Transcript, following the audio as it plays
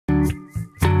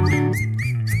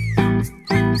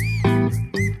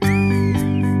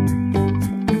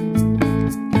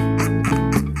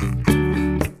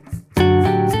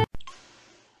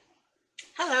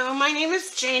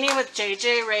with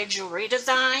JJ Ray Jewelry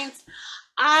Designs.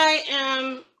 I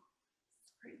am,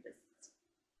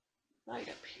 light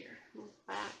up here, move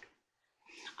back.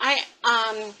 I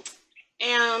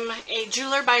am a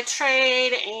jeweler by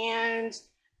trade and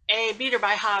a beader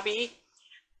by hobby.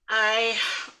 I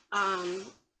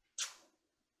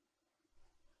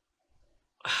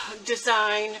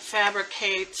design,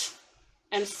 fabricate,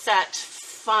 and set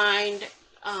fine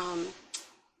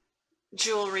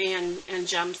jewelry and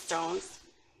gemstones.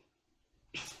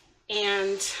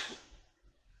 And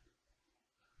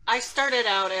I started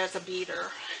out as a beader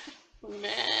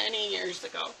many years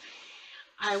ago.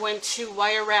 I went to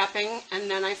wire wrapping, and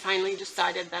then I finally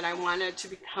decided that I wanted to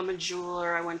become a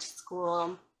jeweler. I went to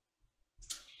school,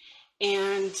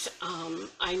 and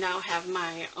I now have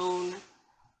my own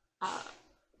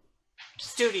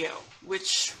studio,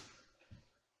 which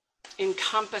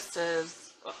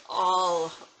encompasses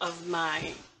all of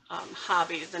my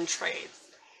hobbies and trades: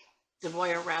 the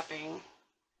wire wrapping,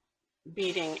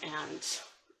 beading, and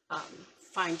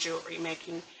fine jewelry,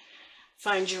 making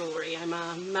fine jewelry. I'm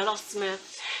a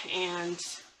metalsmith and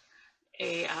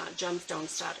a gemstone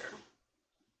setter.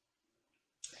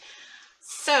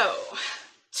 So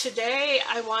today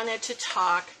I wanted to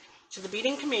talk to the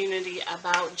beading community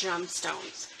about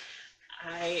gemstones.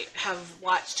 I have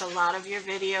watched a lot of your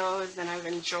videos and I've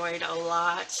enjoyed a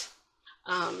lot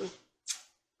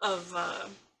of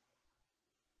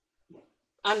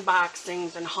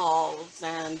unboxings and hauls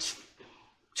and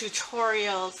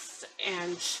tutorials,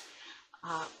 and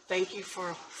thank you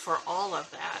for all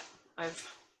of that.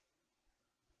 I've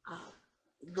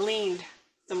gleaned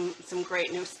some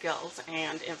great new skills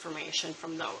and information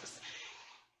from those.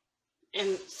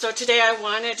 And so today I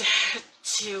wanted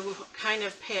to kind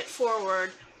of pay it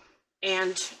forward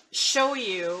and show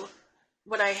you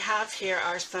what I have here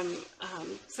are some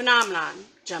phenomenon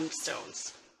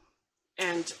gemstones.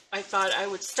 And I thought I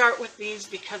would start with these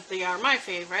because they are my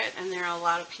favorite, and they're a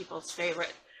lot of people's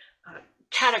favorite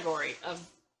category of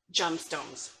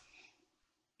gemstones.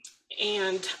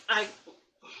 And I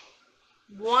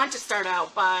want to start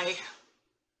out by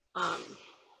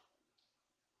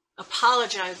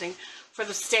apologizing for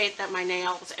the state that my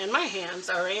nails and my hands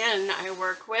are in. I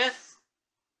work with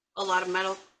a lot of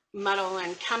metal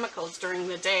and chemicals during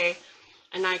the day,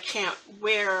 and I can't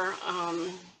wear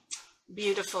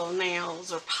beautiful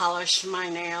nails or polish my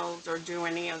nails or do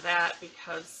any of that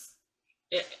because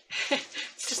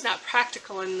it's just not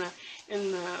practical in the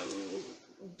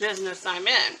business I'm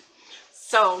in.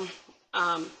 So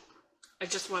I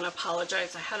just want to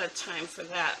apologize ahead of time for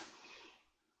that.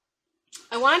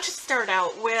 I want to start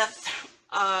out with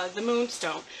the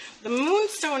moonstone. The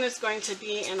moonstone is going to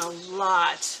be in a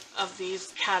lot of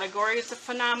these categories of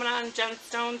phenomenon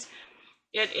gemstones.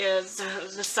 It is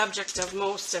the subject of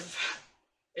most of,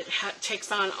 it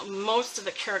takes on most of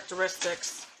the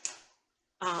characteristics,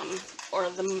 or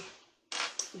the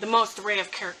most array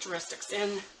of characteristics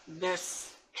in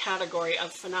this category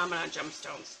of phenomena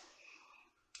gemstones.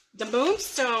 The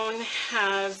moonstone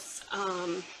has,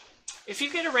 if you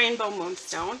get a rainbow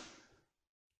moonstone,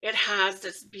 it has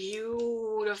this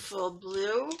beautiful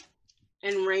blue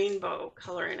and rainbow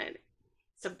color in it.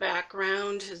 The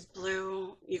background is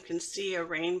blue. You can see a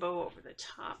rainbow over the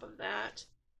top of that.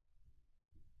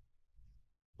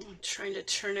 I'm trying to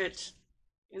turn it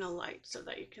in a light so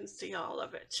that you can see all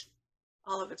of it,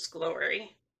 all of its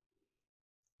glory.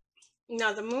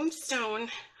 Now the moonstone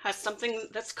has something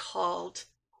that's called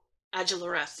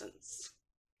agilurescence.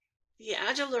 The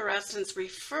agilurescence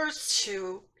refers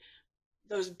to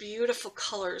those beautiful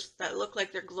colors that look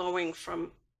like they're glowing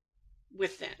from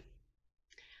within.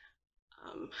 I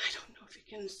don't know if you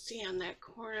can see on that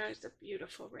corner, it's a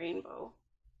beautiful rainbow.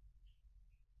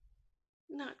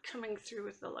 Not coming through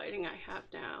with the lighting I have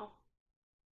now.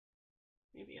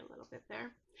 Maybe a little bit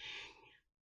there.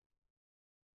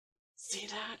 See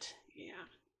that? Yeah.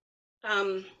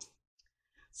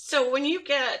 So when you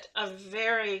get a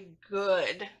very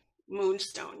good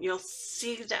moonstone, you'll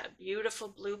see that beautiful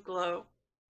blue glow.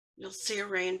 You'll see a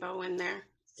rainbow in there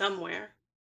somewhere,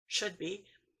 should be.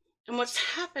 And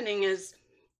what's happening is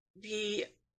the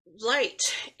light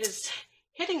is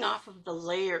hitting off of the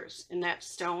layers in that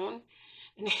stone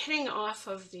and hitting off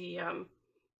of the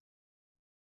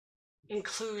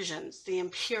inclusions, the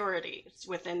impurities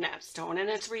within that stone, and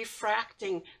it's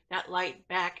refracting that light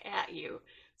back at you.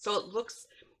 So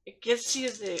it gives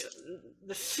you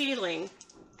the feeling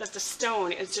that the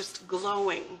stone is just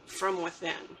glowing from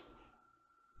within.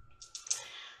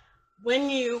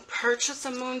 When you purchase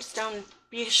a moonstone,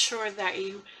 be sure that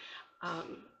you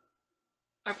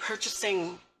are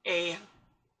purchasing a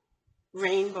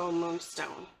rainbow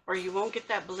moonstone, or you won't get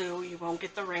that blue, you won't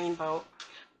get the rainbow.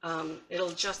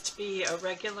 It'll just be a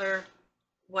regular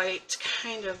white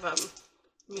kind of, let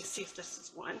me see if this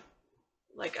is one,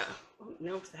 like a, oh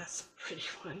no, that's a pretty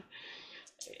one.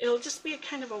 It'll just be a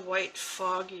kind of a white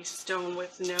foggy stone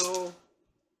with no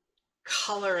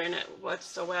color in it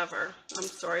whatsoever. I'm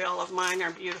sorry, all of mine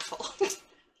are beautiful.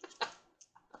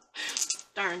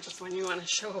 Darn, just when you want to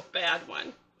show a bad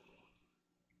one.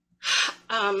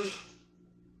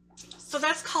 So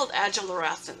that's called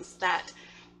agilurescence, that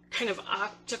kind of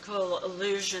optical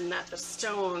illusion that the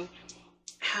stone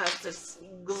has this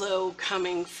glow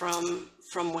coming from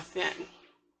within.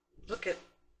 Look at,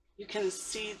 you can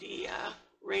see the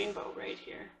rainbow right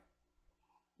here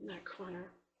in that corner.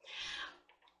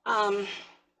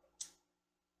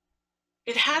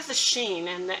 It has a sheen,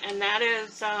 and that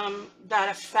is that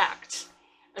effect,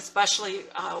 especially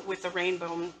with the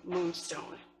rainbow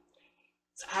moonstone.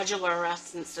 It's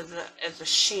agilurescence as a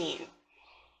sheen.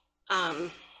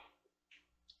 And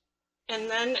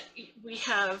then we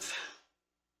have,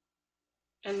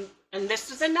 and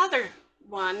this is another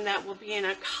one that will be in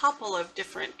a couple of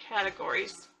different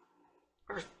categories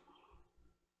or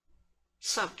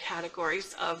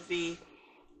subcategories of the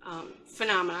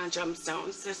phenomenon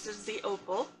gemstones. This is the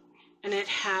opal, and it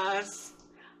has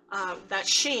that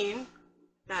sheen,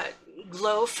 that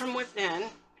glow from within,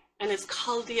 and it's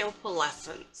called the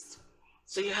opalescence.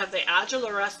 So you have the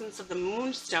agilurescence of the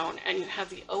moonstone, and you have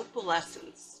the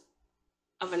opalescence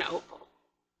of an opal.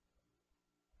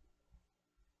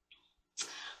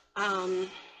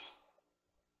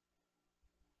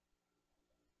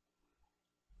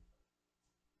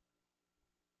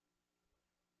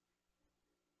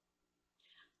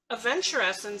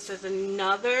 Aventurescence is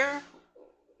another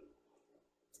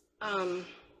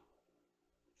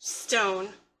stone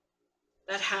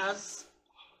that has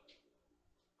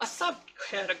a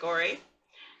subcategory,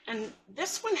 and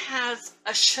this one has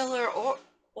a schiller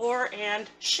and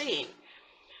sheen.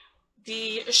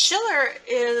 The schiller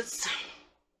is,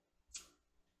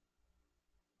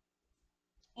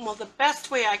 well, the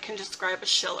best way I can describe a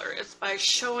schiller is by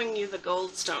showing you the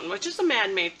goldstone, which is a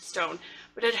man-made stone,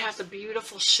 but it has a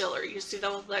beautiful schiller. You see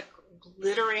all that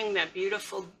glittering, that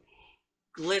beautiful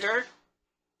glitter?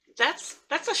 That's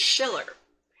a schiller.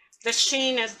 The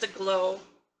sheen is the glow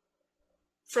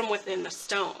from within the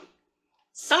stone.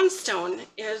 Sunstone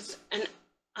is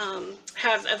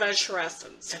has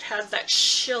aventurescence. It has that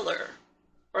schiller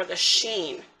or the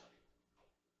sheen,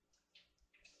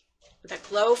 that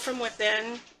glow from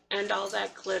within and all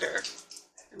that glitter.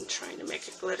 I'm trying to make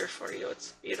it glitter for you.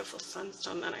 It's a beautiful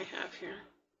sunstone that I have here.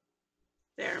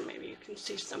 There, maybe you can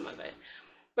see some of it.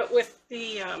 But with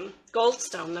the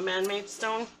goldstone, the man-made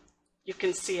stone, you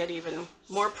can see it even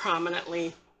more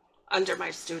prominently under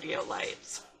my studio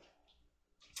lights.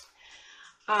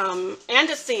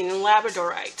 Andesine and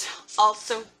labradorite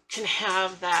also can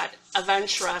have that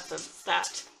aventurescence,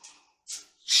 that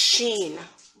sheen,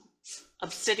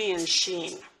 obsidian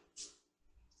sheen.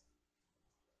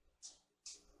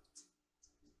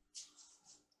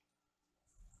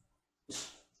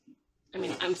 I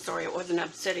mean, I'm sorry, it wasn't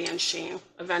obsidian sheen.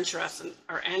 Aventurescent,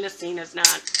 or andesine is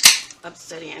not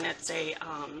obsidian. It's a,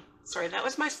 sorry, that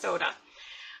was my soda.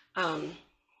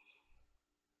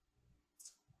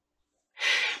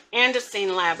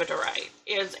 Andesine labradorite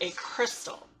is a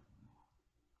crystal,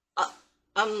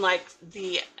 unlike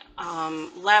the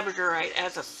labradorite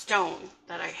as a stone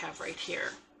that I have right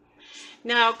here.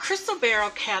 Now, crystal beryl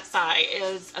cat's eye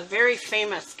is a very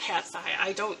famous cat's eye.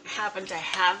 I don't happen to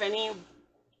have any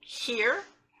here,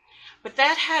 but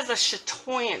that has a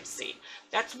chatoyancy.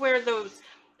 That's where those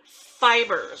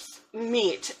fibers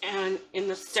meet and in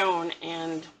the stone,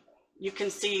 and you can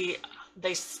see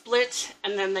they split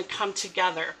and then they come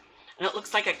together, and it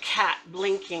looks like a cat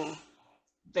blinking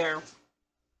their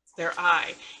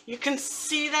eye. You can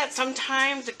see that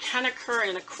sometimes. It can occur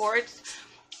in a quartz,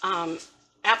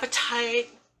 apatite,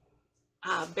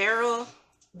 beryl.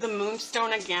 The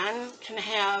moonstone again can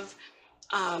have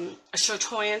a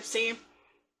chatoyancy.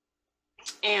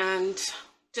 And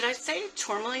did I say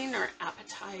tourmaline or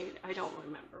apatite? I don't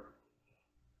remember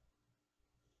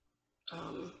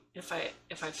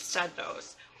if I've said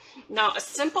those. Now, a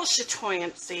simple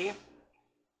chatoyancy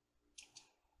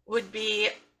would be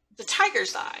the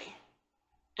tiger's eye.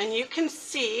 And you can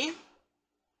see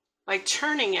by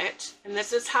turning it, and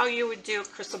this is how you would do a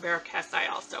crystal beryl cat's eye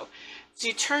also. So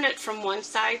you turn it from one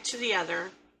side to the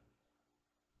other.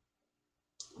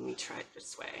 Let me try it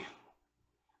this way.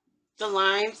 The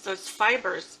lines, those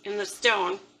fibers in the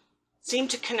stone, seem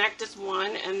to connect as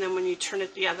one, and then when you turn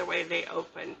it the other way, they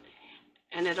open.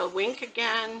 And it'll wink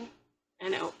again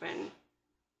and open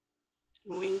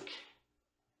wink,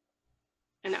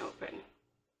 and open.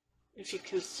 If you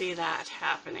can see that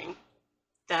happening,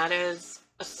 that is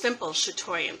a simple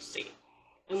chatoyancy.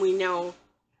 And we know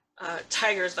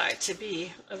tiger's eye to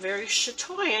be a very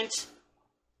chatoyant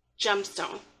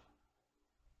gemstone.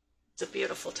 It's a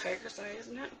beautiful tiger's eye,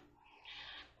 isn't it?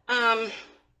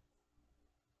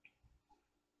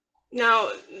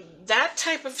 Now, that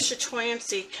type of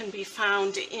chatoyancy can be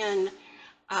found in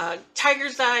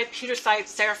tiger's eye, pewtersite,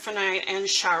 seraphonite, and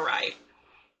charoite,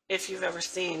 if you've ever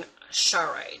seen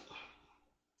charoite,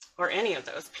 or any of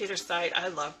those. Pewtersite, I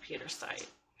love pewtersite.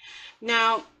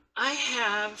 Now, I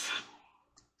have,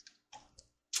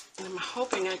 and I'm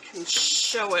hoping I can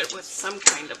show it with some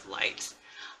kind of light.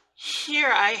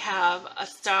 Here I have a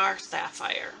star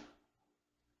sapphire.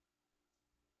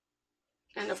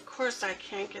 And of course I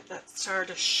can't get that star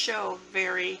to show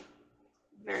very,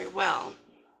 very well.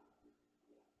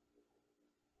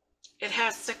 It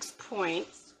has 6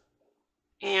 points,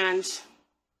 and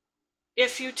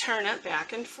if you turn it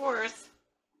back and forth,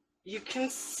 you can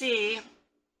see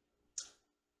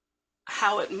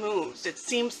how it moves. It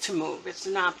seems to move. It's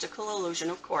an optical illusion,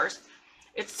 of course.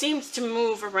 It seems to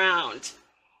move around.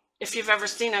 If you've ever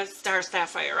seen a star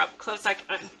sapphire up close,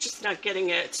 I'm just not getting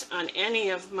it on any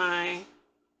of my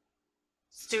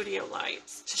studio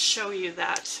lights to show you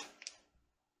that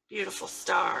beautiful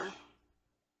star.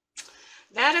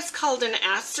 That is called an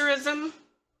asterism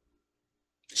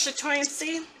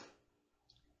chatoyancy,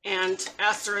 and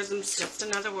asterism is just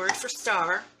another word for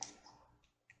star,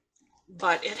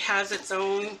 but it has its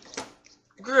own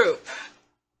group,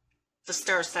 the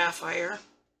star sapphire,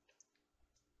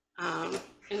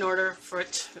 in order for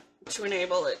it to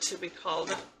enable it to be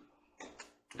called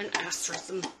an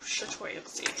asterism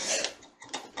chatoyancy.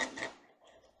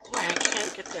 Boy, I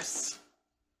can't get this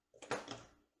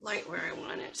light where I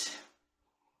want it.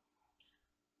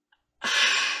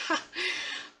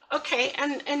 Okay,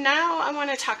 and now I want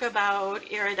to talk about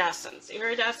iridescence.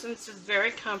 Iridescence is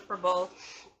very comparable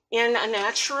in a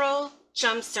natural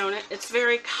gemstone. It's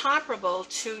very comparable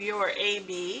to your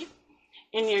AB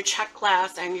in your Czech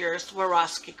glass and your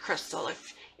Swarovski crystal.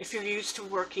 If you're used to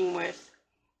working with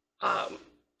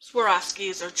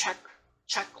Swarovskis or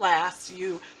Czech glass,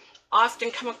 you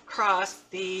often come across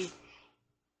the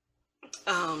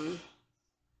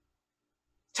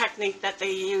technique that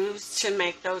they use to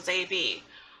make those AB.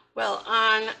 Well,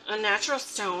 on a natural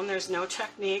stone, there's no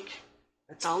technique.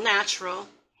 It's all natural.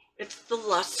 It's the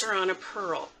luster on a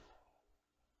pearl.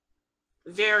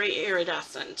 Very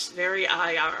iridescent, very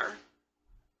IR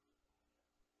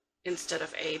instead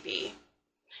of AB.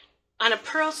 On a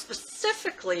pearl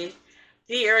specifically,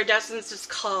 the iridescence is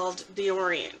called the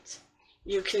orient.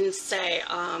 You can say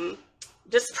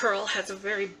this pearl has a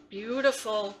very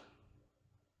beautiful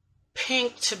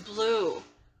pink to blue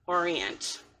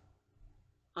orient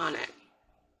on it.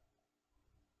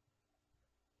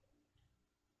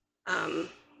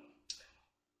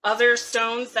 Other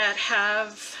stones that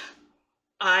have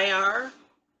IR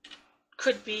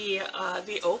could be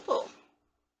the opal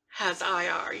has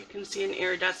IR. You can see an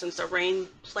iridescence, a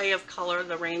play of color,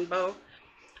 the rainbow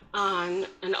on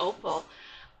an opal.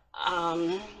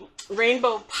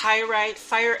 Rainbow pyrite,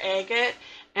 fire agate,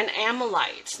 and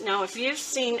ammonite. Now, if you've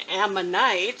seen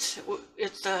ammonite,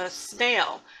 it's a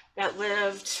snail that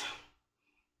lived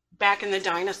back in the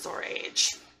dinosaur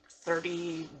age,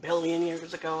 30 billion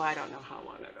years ago. I don't know how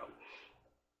long ago.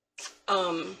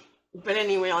 But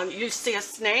anyway, you see a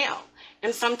snail,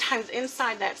 and sometimes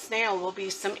inside that snail will be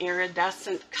some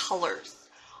iridescent colors.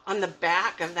 On the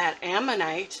back of that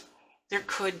ammonite, there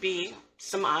could be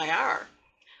some IR.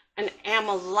 An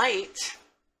ammonite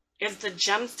is the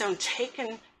gemstone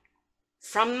taken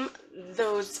from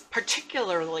those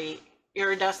particularly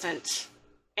iridescent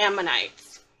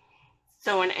ammonites.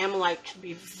 So an ammonite can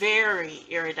be very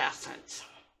iridescent.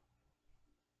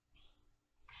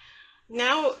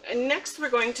 Now, next we're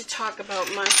going to talk about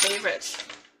my favorite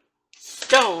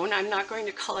stone. I'm not going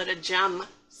to call it a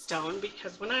gemstone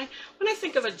because when I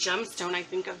think of a gemstone, I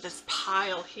think of this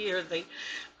pile here, the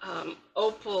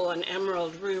opal and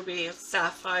emerald, ruby,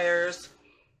 sapphires,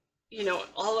 you know,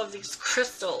 all of these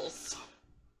crystals,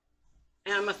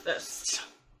 amethyst.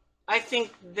 I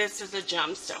think this is a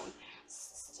gemstone.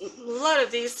 A lot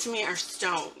of these to me are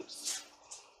stones.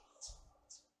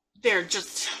 They're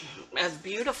just as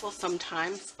beautiful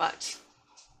sometimes, but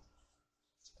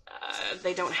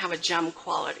they don't have a gem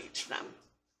quality to them.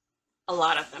 A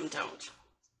lot of them don't.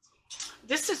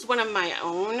 This is one of my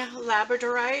own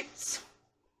labradorites.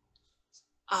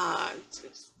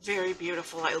 It's very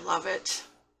beautiful. I love it.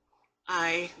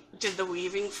 I did the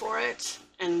weaving for it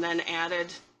and then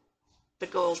added the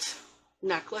gold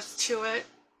necklace to it.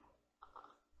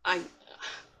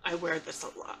 I wear this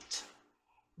a lot.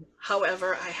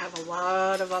 However, I have a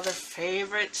lot of other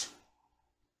favorite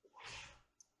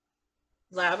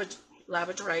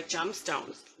labradorite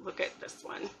gemstones. Look at this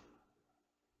one.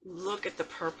 Look at the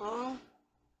purple.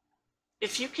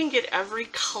 If you can get every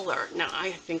color, now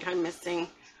I think I'm missing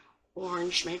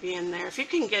orange maybe in there. If you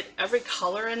can get every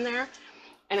color in there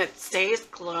and it stays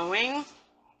glowing,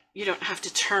 you don't have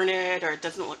to turn it, or it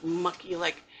doesn't look mucky.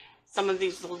 Like some of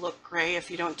these will look gray if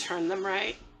you don't turn them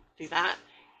right. See that?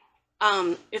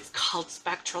 It's called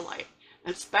spectralite.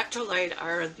 And spectralite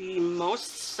are the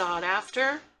most sought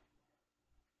after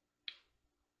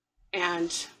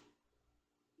and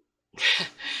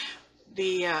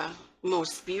the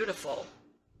most beautiful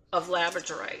of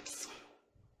labradorites.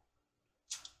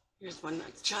 Here's one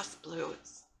that's just blue.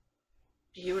 It's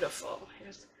beautiful.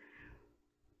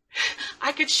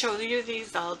 I could show you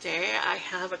these all day. I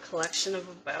have a collection of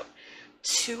about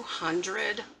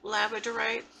 200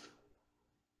 labradorites.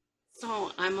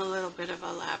 So I'm a little bit of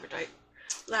a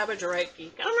labradorite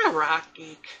geek. I'm a rock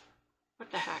geek. What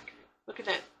the heck? Look at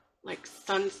that, like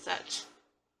sunset.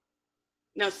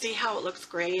 Now see how it looks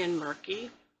gray and murky?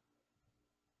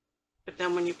 But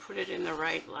then when you put it in the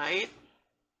right light,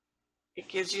 it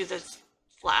gives you this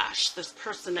flash, this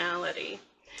personality.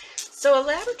 So a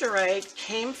labradorite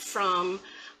came from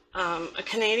a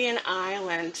Canadian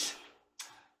island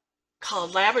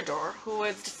called Labrador,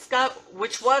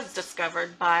 which was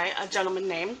discovered by a gentleman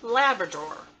named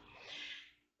Labrador.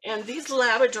 And these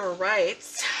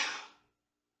labradorites,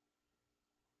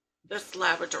 this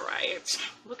labradorite,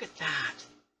 look at that.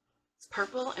 It's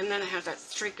purple, and then it has that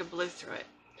streak of blue through it.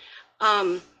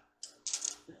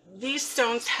 These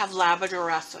stones have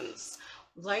labradorescence,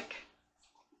 like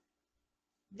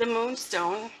the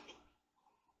moonstone,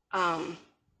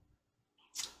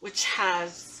 which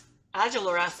has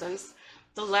agelorescence.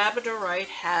 The labradorite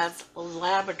has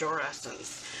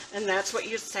labradorescence, and that's what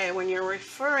you say when you're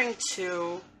referring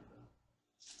to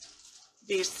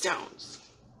these stones.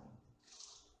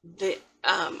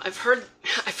 I've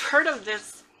heard of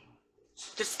this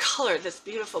color, this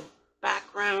beautiful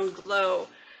background glow,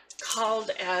 called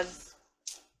as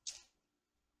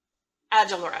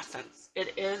agelorescence.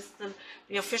 It is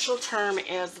the official term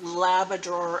is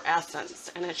labradorescence,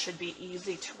 and it should be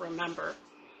easy to remember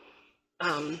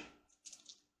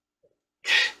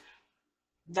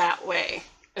that way,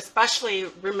 especially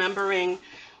remembering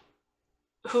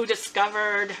who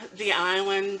discovered the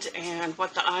island and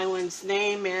what the island's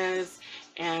name is,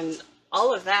 and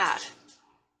all of that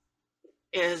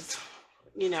is,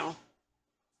 you know,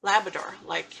 Labrador,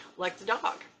 like the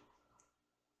dog.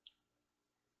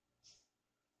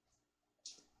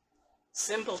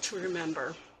 Simple to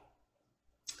remember.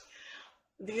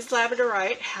 These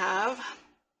labradorite have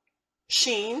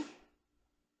sheen.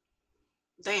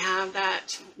 They have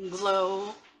that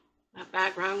glow, that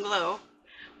background glow,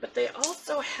 but they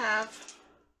also have,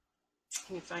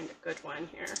 let me find a good one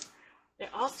here. They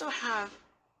also have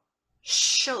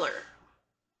schiller.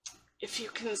 If you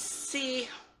can see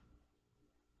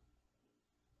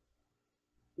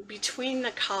between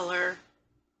the color,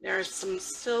 there's some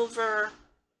silver.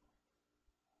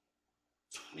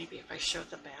 Maybe if I show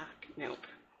the back. Nope.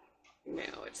 No,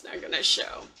 it's not going to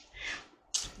show.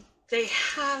 They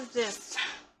have this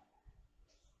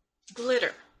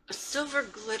glitter, a silver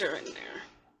glitter in there.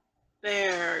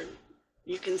 There,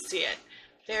 you can see it.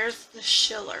 There's the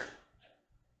schiller.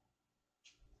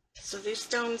 So these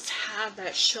stones have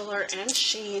that schiller and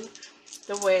sheen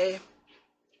the way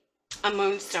a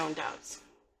moonstone does.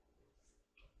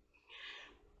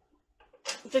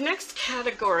 The next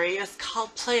category is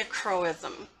called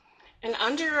pleochroism. And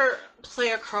under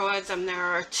pleochroism, there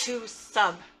are two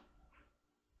sub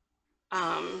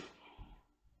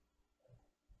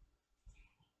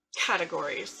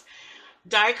categories: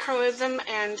 dichroism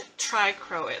and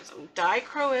trichroism.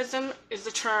 Dichroism is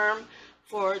a term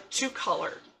for two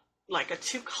color, like a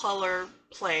two-color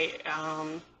play.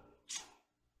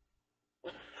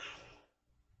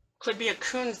 Could be a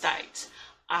kunzite.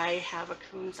 I have a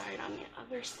kunzite on the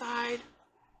other side,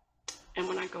 and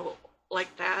when I go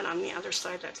like that on the other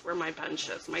side, that's where my bench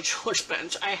is, my jeweler's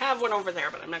bench. I have one over there,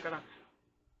 but I'm not gonna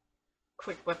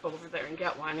quick whip over there and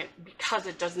get one because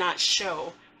it does not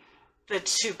show the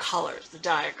two colors, the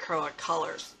diachroic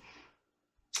colors.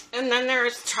 And then there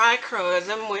is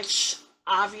trichroism, which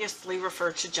obviously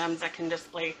refer to gems that can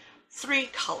display three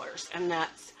colors, and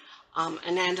that's an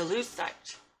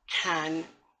andalusite can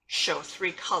show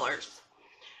three colors.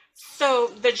 So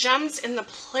the gems in the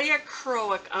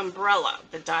pleochroic umbrella,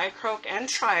 the diachroic and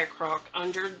triachroic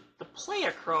under the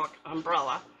pleochroic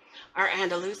umbrella, are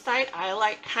andalusite,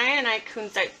 iolite, kyanite,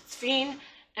 kunzite, sphene,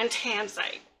 and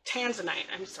tanzanite.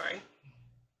 I'm sorry.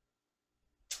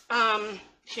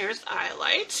 Here's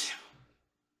iolite,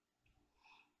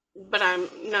 but I'm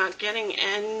not getting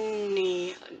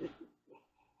any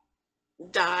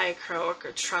dichroic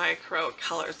or trichroic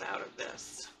colors out of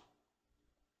this.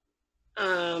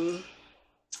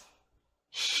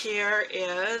 Here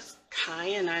is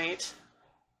kyanite.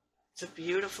 It's a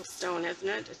beautiful stone, isn't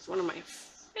it? It's one of my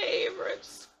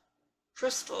favorites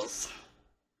crystals.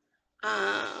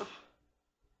 I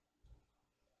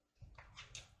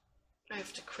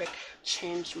have to quick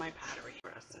change my battery.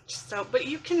 So, but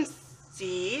you can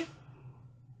see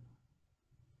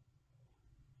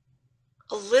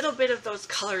a little bit of those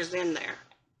colors in there,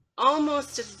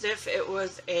 almost as if it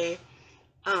was a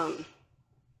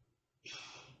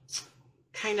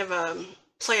kind of a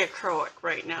pleochroic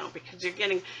right now, because you're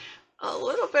getting a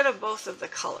little bit of both of the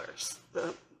colors,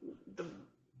 the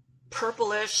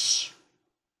purplish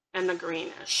and the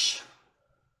greenish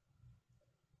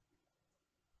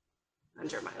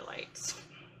under my lights.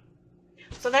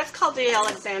 So that's called the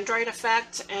Alexandrite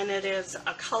effect, and it is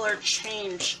a color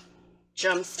change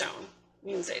gemstone. It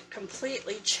means it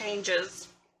completely changes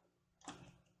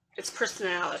its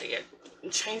personality.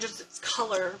 It changes its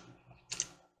color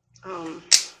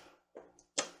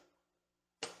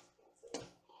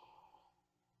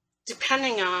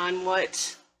depending on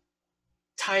what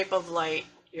type of light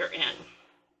you're in.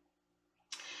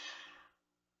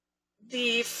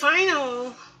 The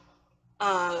final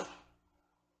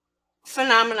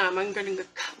phenomenon I'm going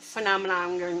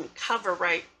to cover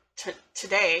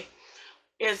today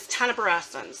is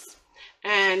tenebraescence.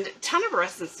 And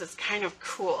tenebraescence is kind of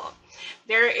cool.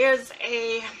 There is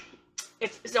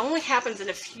it only happens in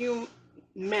a few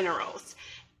minerals,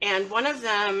 and one of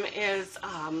them is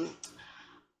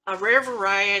a rare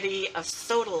variety of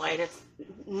sodalite. It's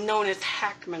known as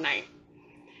hackmanite.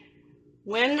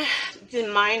 When the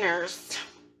miners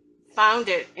found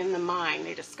it in the mine,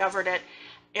 they discovered it.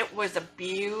 It was a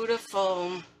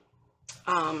beautiful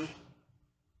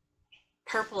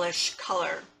purplish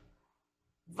color,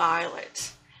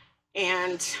 violet.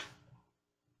 And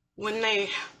when they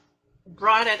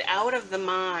brought it out of the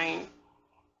mine,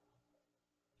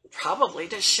 probably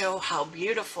to show how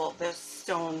beautiful this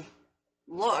stone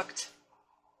looked,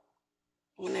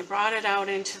 when they brought it out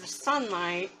into the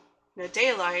sunlight, the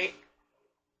daylight,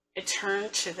 it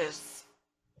turned to this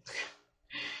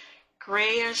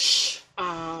grayish,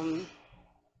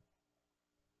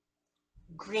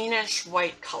 greenish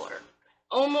white color,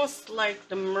 almost like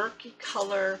the murky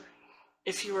color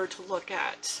if you were to look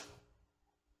at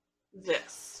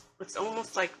this. It's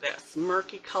almost like this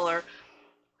murky color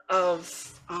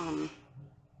of a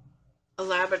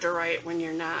labradorite when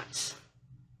you're not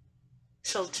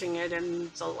tilting it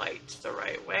in the light the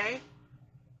right way.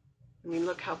 I mean,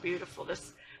 look how beautiful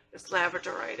this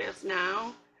labradorite is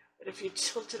now. But if you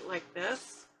tilt it like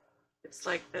this, it's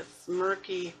like this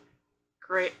murky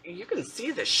gray. You can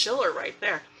see the schiller right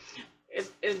there.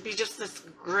 It'd be just this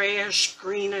grayish,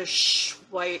 greenish,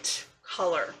 white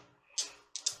color.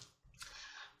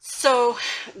 So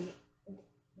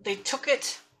they took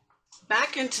it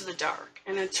back into the dark,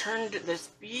 and it turned this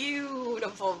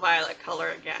beautiful violet color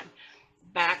again.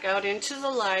 Back out into the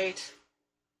light,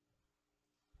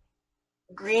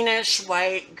 greenish,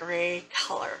 white, gray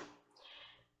color.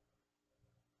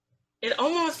 It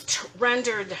almost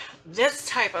rendered this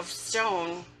type of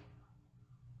stone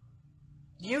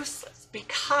useless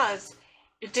because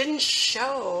it didn't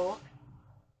show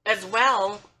as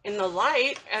well in the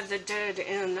light as it did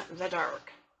in the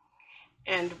dark.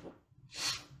 And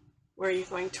were you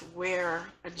going to wear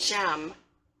a gem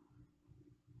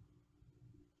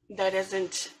that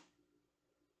isn't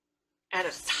at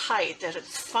its height, at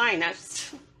its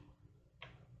finest,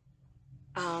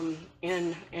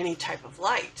 in any type of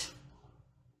light?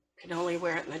 You can only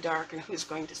wear it in the dark, and who's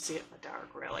going to see it in the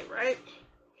dark, really, right?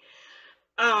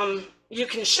 You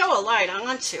can show a light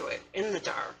onto it in the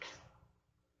dark,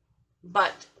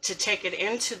 but to take it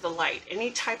into the light,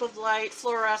 any type of light,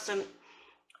 fluorescent,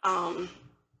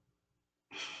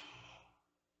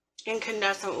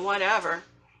 incandescent, whatever,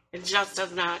 it just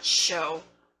does not show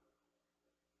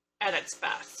at its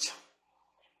best.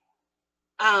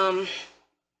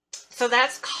 So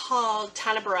that's called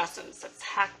tenebraescence. It's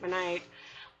hackmanite.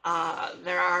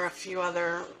 There are a few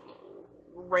other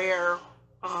rare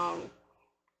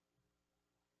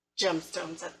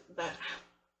gemstones that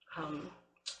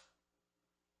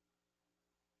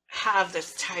have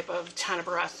this type of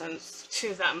tenebraescence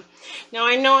to them. Now,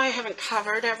 I know I haven't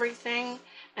covered everything,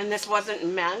 and this wasn't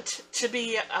meant to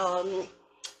be a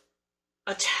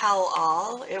a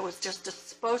tell-all. It was just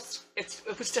it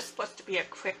was just supposed to be a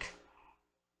quick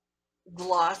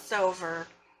gloss over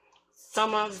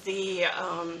some of the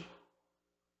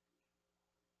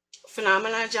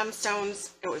phenomena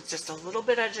gemstones. It was just a little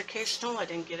bit educational. I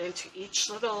didn't get into each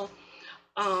little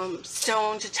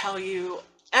stone to tell you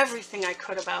everything I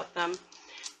could about them,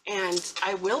 and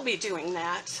I will be doing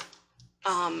that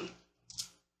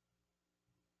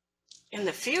in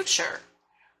the future.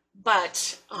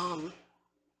 But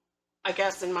I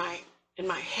guess in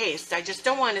my haste, I just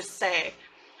don't want to say,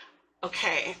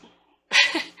 okay,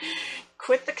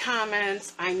 quit the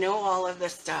comments. I know all of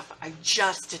this stuff. I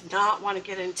just did not want to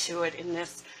get into it in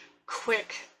this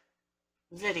quick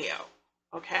video,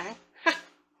 okay?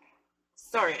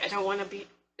 Sorry, I don't want to be,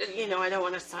 you know, I don't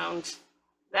want to sound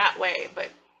that way, but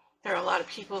there are a lot of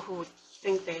people who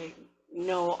think they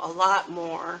know a lot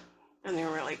more than they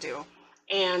really do,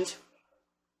 and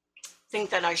think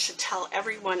that I should tell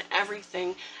everyone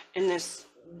everything in this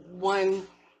one,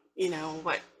 you know,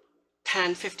 what,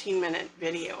 10-15 minute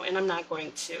video, and I'm not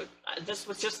going to. This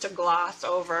was just a gloss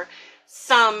over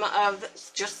some of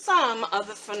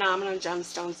the phenomenal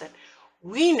gemstones that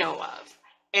we know of,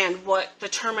 and what the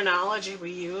terminology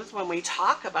we use when we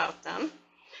talk about them,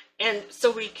 and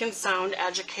so we can sound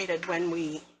educated when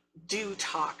we do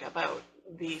talk about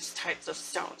these types of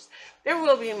stones. There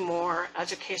will be more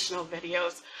educational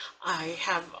videos. I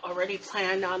have already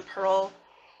planned on pearl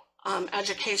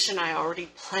education. I already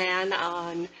plan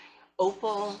on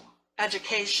opal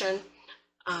education.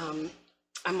 I'm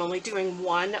only doing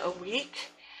one a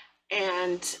week,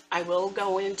 and I will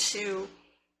go into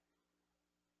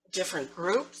different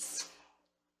groups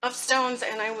of stones,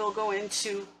 and I will go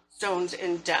into stones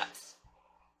in depth.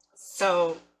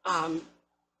 So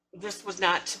this was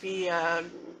not to be a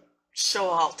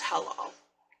show-all, tell-all,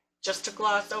 just to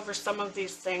gloss over some of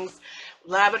these things.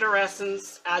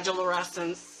 Labradorescence,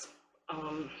 agilorescence,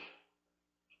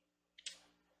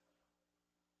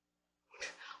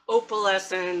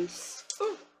 opalescence,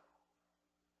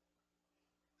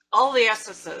 all the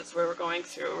essences we were going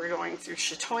through. We're going through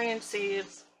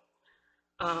chatoyancies,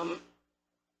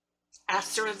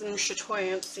 asterism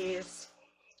chatoyancies.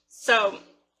 So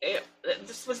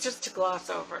this was just to gloss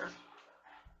over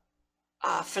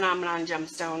phenomenon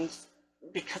gemstones,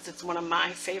 because it's one of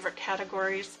my favorite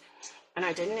categories, and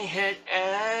I didn't hit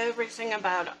everything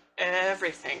about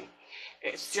everything.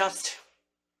 It's just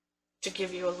to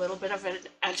give you a little bit of an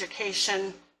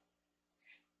education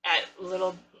at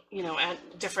little, you know,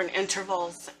 at different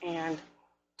intervals, and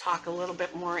talk a little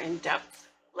bit more in depth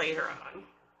later on.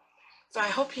 So I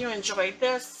hope you enjoyed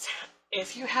this.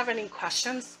 If you have any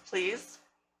questions, please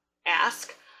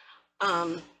ask.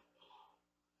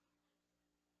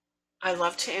 I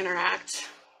love to interact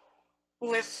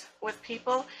with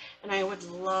people, and I would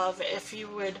love if you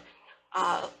would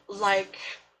like,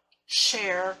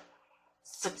 share,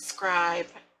 subscribe,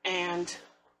 and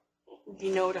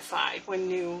be notified when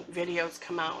new videos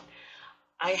come out.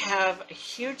 I have a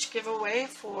huge giveaway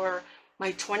for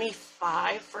my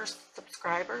 25 first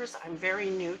subscribers. I'm very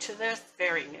new to this,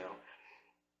 very new.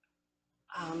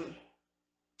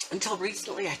 Until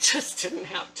recently, I just didn't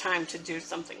have time to do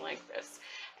something like this.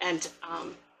 And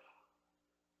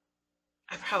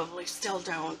I probably still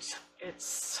don't.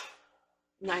 It's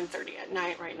 9:30 at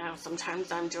night right now.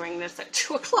 Sometimes I'm doing this at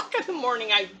 2 o'clock in the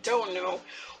morning. I don't know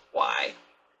why.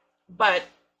 But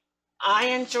I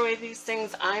enjoy these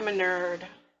things. I'm a nerd.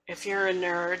 If you're a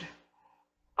nerd,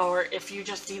 or if you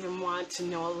just even want to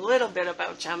know a little bit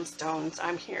about gemstones,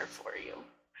 I'm here for you.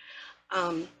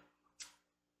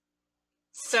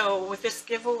 So with this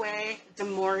giveaway, the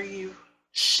more you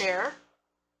share,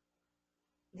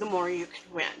 the more you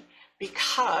can win,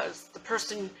 because the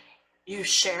person you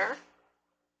share,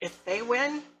 if they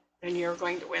win, then you're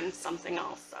going to win something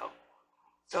also.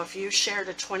 So if you share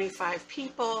to 25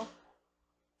 people,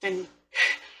 then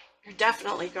you're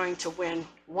definitely going to win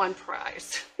one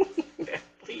prize, at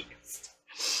least.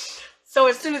 So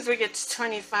as soon as we get to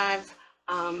 25,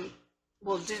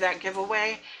 we'll do that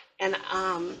giveaway. And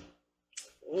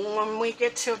when we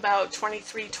get to about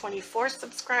 23, 24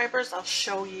 subscribers, I'll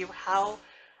show you how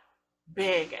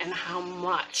big and how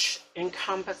much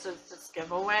encompasses this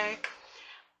giveaway.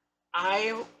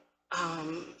 I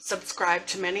subscribe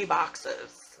to many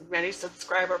boxes, many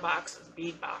subscriber boxes,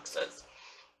 bead boxes,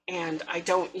 and I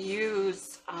don't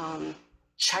use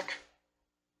check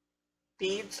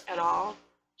beads at all,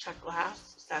 check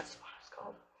glass, that's what it's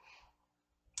called.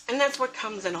 And that's what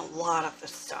comes in a lot of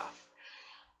this stuff.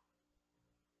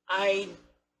 I'm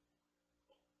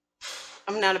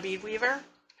not a bead weaver,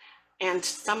 and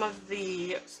some of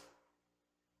the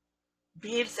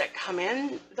beads that come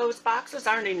in those boxes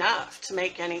aren't enough to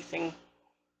make anything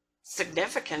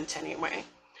significant anyway.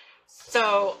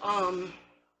 So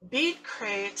bead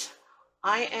crate,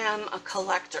 I am a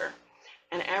collector,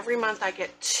 and every month I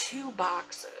get 2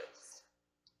 boxes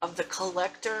of the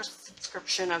collector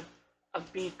subscription of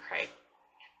bead crate.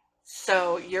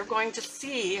 So you're going to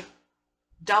see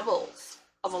doubles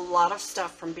of a lot of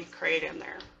stuff from bead crate in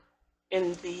there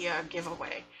in the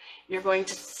giveaway. You're going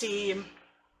to see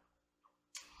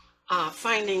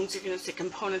findings, you're going to see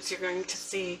components, you're going to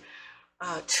see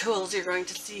tools, you're going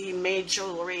to see made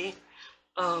jewelry,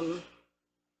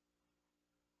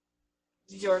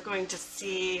 you're going to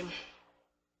see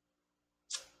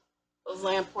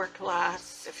lamp work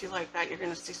glass, if you like that. You're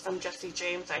going to see some Jesse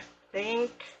James, I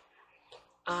think.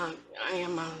 I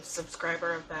am a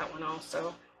subscriber of that one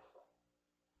also.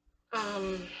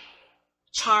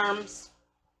 Charms.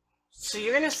 So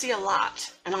you're going to see a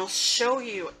lot, and I'll show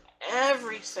you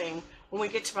everything when we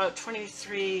get to about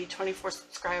 23, 24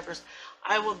 subscribers.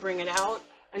 I will bring it out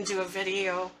and do a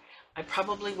video. I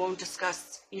probably won't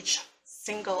discuss each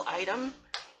single item,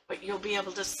 but you'll be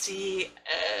able to see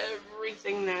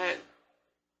everything that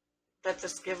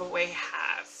this giveaway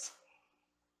has.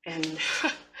 And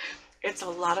it's a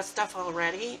lot of stuff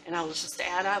already, and I'll just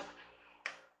add up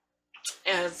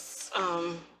as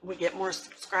we get more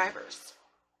subscribers.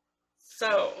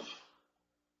 So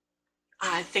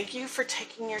I thank you for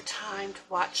taking your time to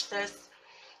watch this.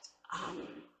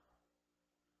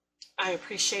 I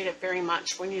appreciate it very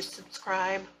much when you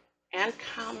subscribe and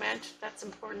comment. That's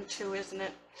important too, isn't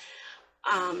it?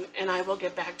 And I will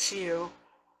get back to you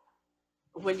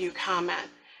when you comment.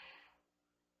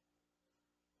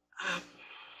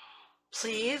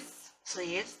 Please,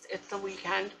 it's the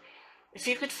weekend. If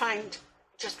you could find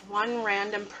just one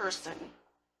random person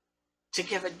to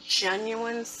give a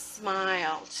genuine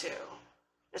smile to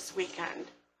this weekend,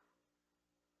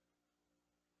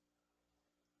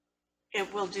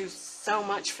 it will do so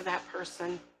much for that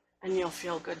person, and you'll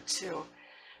feel good too.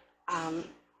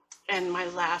 And my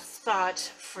last thought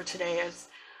for today is,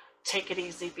 take it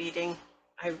easy beading.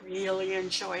 I really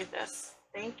enjoyed this.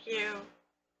 Thank you.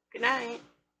 Good night.